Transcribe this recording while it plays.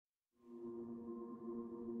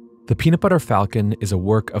The Peanut Butter Falcon is a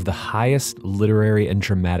work of the highest literary and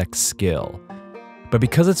dramatic skill, but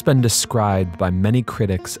because it's been described by many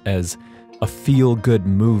critics as a feel-good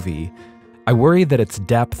movie, I worry that its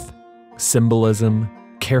depth, symbolism,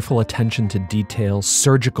 careful attention to detail,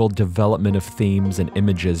 surgical development of themes and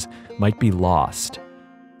images might be lost.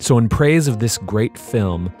 So in praise of this great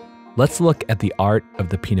film, let's look at the art of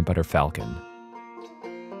the Peanut Butter Falcon.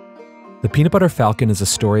 The Peanut Butter Falcon is a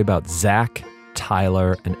story about Zach,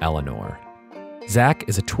 Tyler, and Eleanor. Zach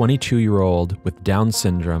is a 22-year-old with Down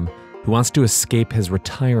syndrome who wants to escape his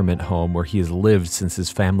retirement home where he has lived since his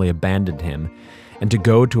family abandoned him and to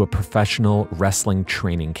go to a professional wrestling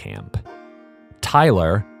training camp.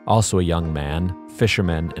 Tyler, also a young man,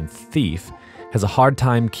 fisherman, and thief, has a hard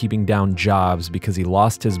time keeping down jobs because he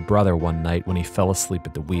lost his brother one night when he fell asleep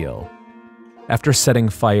at the wheel. After setting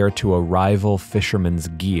fire to a rival fisherman's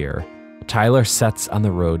gear, Tyler sets on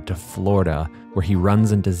the road to Florida where he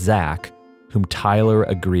runs into Zach, whom Tyler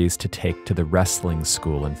agrees to take to the wrestling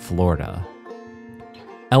school in Florida.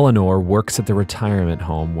 Eleanor works at the retirement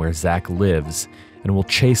home where Zach lives and will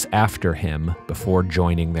chase after him before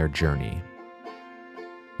joining their journey.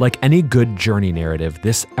 Like any good journey narrative,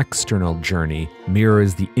 this external journey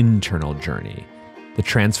mirrors the internal journey, the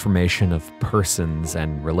transformation of persons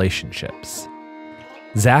and relationships.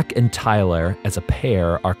 Zach and Tyler as a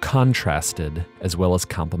pair are contrasted as well as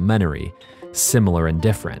complementary, similar and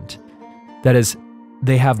different. That is,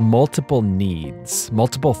 they have multiple needs,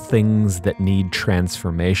 multiple things that need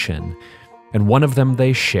transformation, and one of them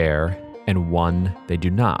they share, and one they do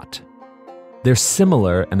not. They're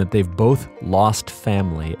similar in that they've both lost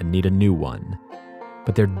family and need a new one,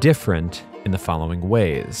 but they're different in the following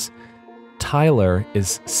ways. Tyler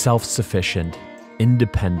is self-sufficient,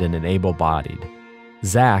 independent, and able-bodied.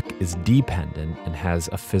 Zach is dependent and has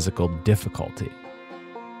a physical difficulty.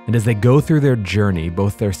 And as they go through their journey,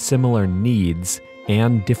 both their similar needs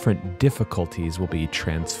and different difficulties will be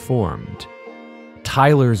transformed.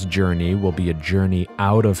 Tyler's journey will be a journey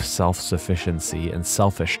out of self-sufficiency and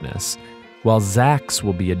selfishness, while Zach's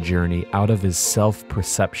will be a journey out of his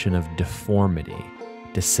self-perception of deformity,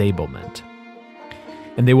 disablement.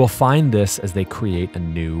 And they will find this as they create a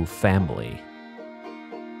new family.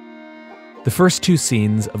 The first two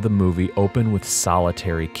scenes of the movie open with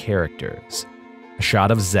solitary characters. A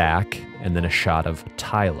shot of Zach and then a shot of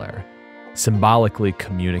Tyler, symbolically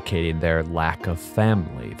communicating their lack of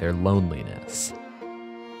family, their loneliness.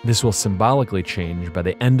 This will symbolically change by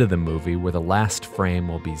the end of the movie where the last frame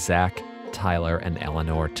will be Zach, Tyler, and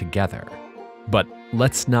Eleanor together. But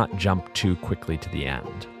let's not jump too quickly to the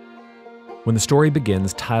end. When the story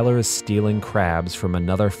begins, Tyler is stealing crabs from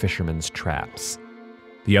another fisherman's traps.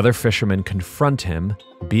 The other fishermen confront him,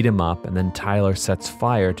 beat him up, and then Tyler sets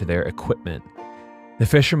fire to their equipment. The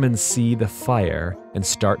fishermen see the fire and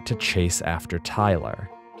start to chase after Tyler.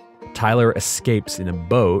 Tyler escapes in a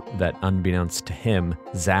boat that, unbeknownst to him,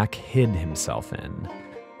 Zach hid himself in,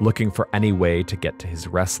 looking for any way to get to his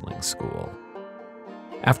wrestling school.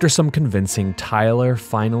 After some convincing, Tyler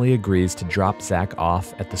finally agrees to drop Zach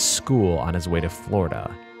off at the school on his way to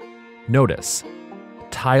Florida. Notice,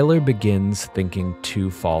 Tyler begins thinking two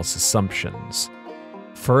false assumptions.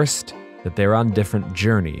 First, that they're on different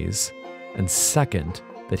journeys, and second,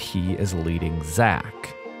 that he is leading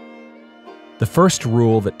Zach. The first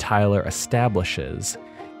rule that Tyler establishes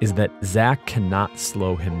is that Zach cannot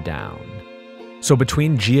slow him down. So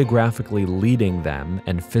between geographically leading them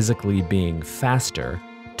and physically being faster,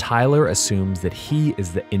 Tyler assumes that he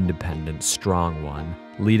is the independent, strong one,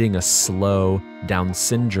 leading a slow, Down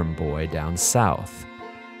syndrome boy down south.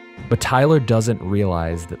 But Tyler doesn't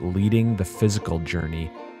realize that leading the physical journey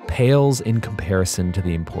pales in comparison to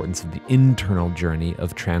the importance of the internal journey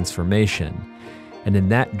of transformation, and in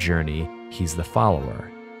that journey, he's the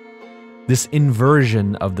follower. This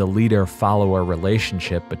inversion of the leader-follower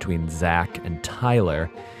relationship between Zach and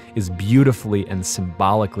Tyler is beautifully and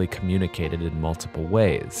symbolically communicated in multiple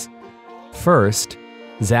ways. First,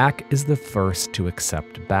 Zach is the first to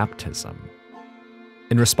accept baptism.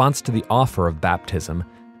 In response to the offer of baptism,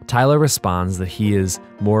 Tyler responds that he is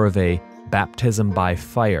more of a baptism by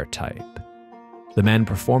fire type. The man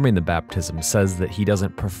performing the baptism says that he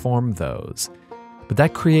doesn't perform those, but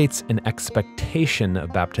that creates an expectation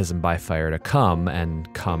of baptism by fire to come,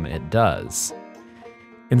 and come it does.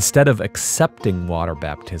 Instead of accepting water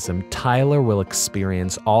baptism, Tyler will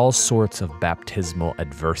experience all sorts of baptismal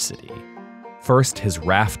adversity. First, his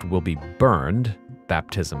raft will be burned,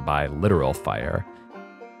 baptism by literal fire.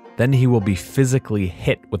 Then he will be physically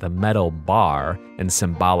hit with a metal bar and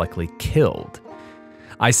symbolically killed.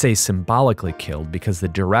 I say symbolically killed because the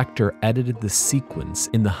director edited the sequence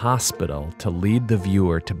in the hospital to lead the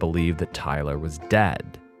viewer to believe that Tyler was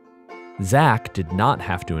dead. Zach did not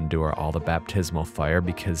have to endure all the baptismal fire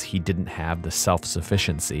because he didn't have the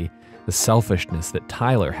self-sufficiency, the selfishness that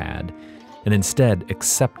Tyler had, and instead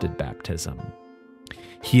accepted baptism.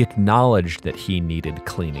 He acknowledged that he needed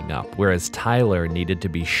cleaning up, whereas Tyler needed to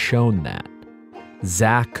be shown that.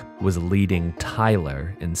 Zach was leading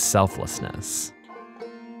Tyler in selflessness.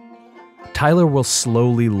 Tyler will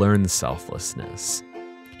slowly learn selflessness.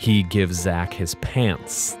 He gives Zach his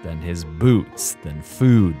pants, then his boots, then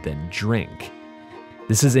food, then drink.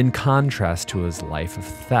 This is in contrast to his life of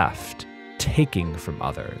theft, taking from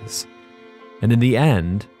others. And in the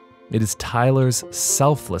end, it is Tyler's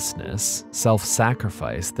selflessness,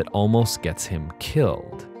 self-sacrifice that almost gets him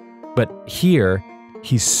killed. But here,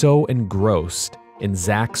 he's so engrossed in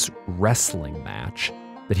Zach's wrestling match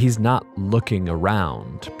that he's not looking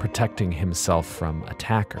around, protecting himself from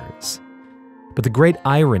attackers. But the great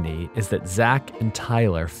irony is that Zach and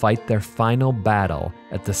Tyler fight their final battle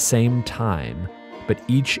at the same time, but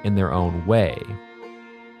each in their own way.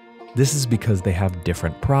 This is because they have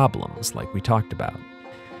different problems, like we talked about.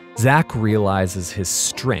 Zach realizes his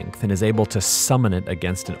strength and is able to summon it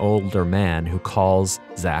against an older man who calls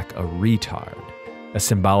Zach a retard, a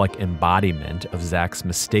symbolic embodiment of Zach's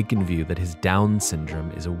mistaken view that his Down syndrome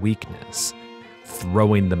is a weakness,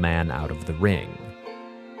 throwing the man out of the ring.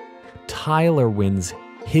 Tyler wins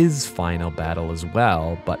his final battle as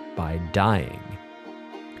well, but by dying.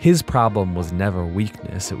 His problem was never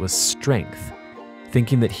weakness, it was strength,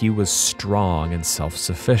 thinking that he was strong and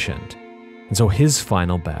self-sufficient. And so his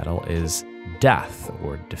final battle is death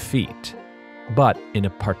or defeat, but in a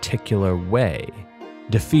particular way.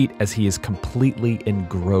 Defeat as he is completely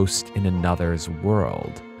engrossed in another's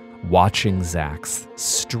world, watching Zach's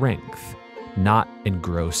strength, not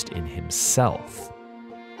engrossed in himself.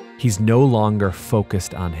 He's no longer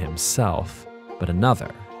focused on himself, but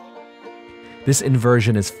another. This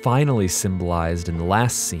inversion is finally symbolized in the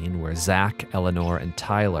last scene where Zach, Eleanor, and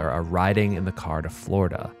Tyler are riding in the car to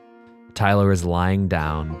Florida. Tyler is lying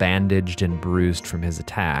down, bandaged and bruised from his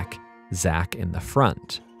attack, Zach in the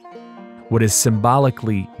front. What is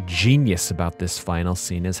symbolically genius about this final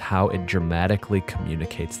scene is how it dramatically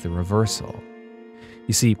communicates the reversal.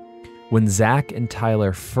 You see, when Zach and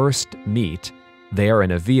Tyler first meet, they are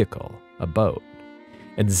in a vehicle, a boat,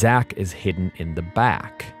 and Zach is hidden in the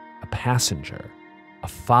back, a passenger, a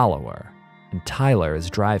follower, and Tyler is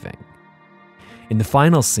driving. In the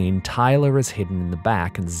final scene, Tyler is hidden in the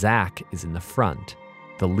back and Zach is in the front,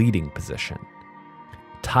 the leading position.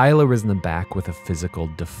 Tyler is in the back with a physical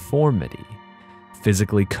deformity,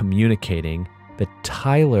 physically communicating that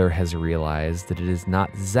Tyler has realized that it is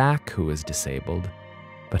not Zach who is disabled,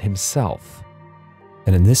 but himself.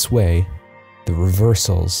 And in this way, the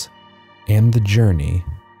reversals and the journey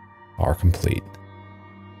are complete.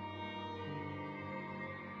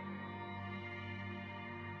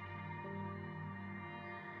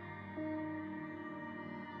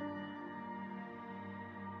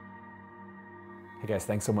 Hey guys,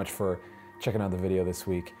 thanks so much for checking out the video this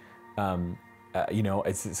week. You know,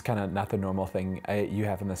 it's kind of not the normal thing you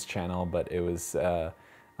have on this channel, but it was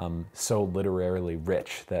so literarily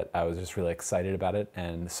rich that I was just really excited about it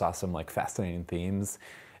and saw some like fascinating themes.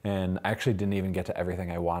 And I actually didn't even get to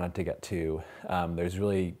everything I wanted to get to. There's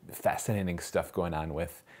really fascinating stuff going on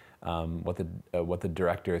with what the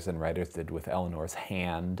directors and writers did with Eleanor's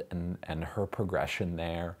hand and her progression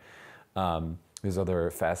there. There's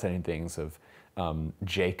other fascinating things of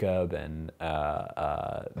Jacob and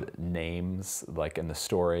names like in the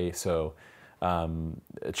story. So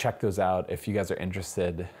check those out. If you guys are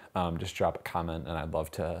interested, just drop a comment and I'd love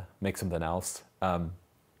to make something else.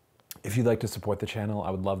 If you'd like to support the channel, I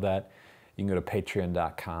would love that. You can go to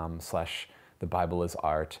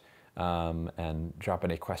patreon.com/thebibleisart and drop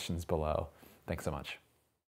any questions below. Thanks so much.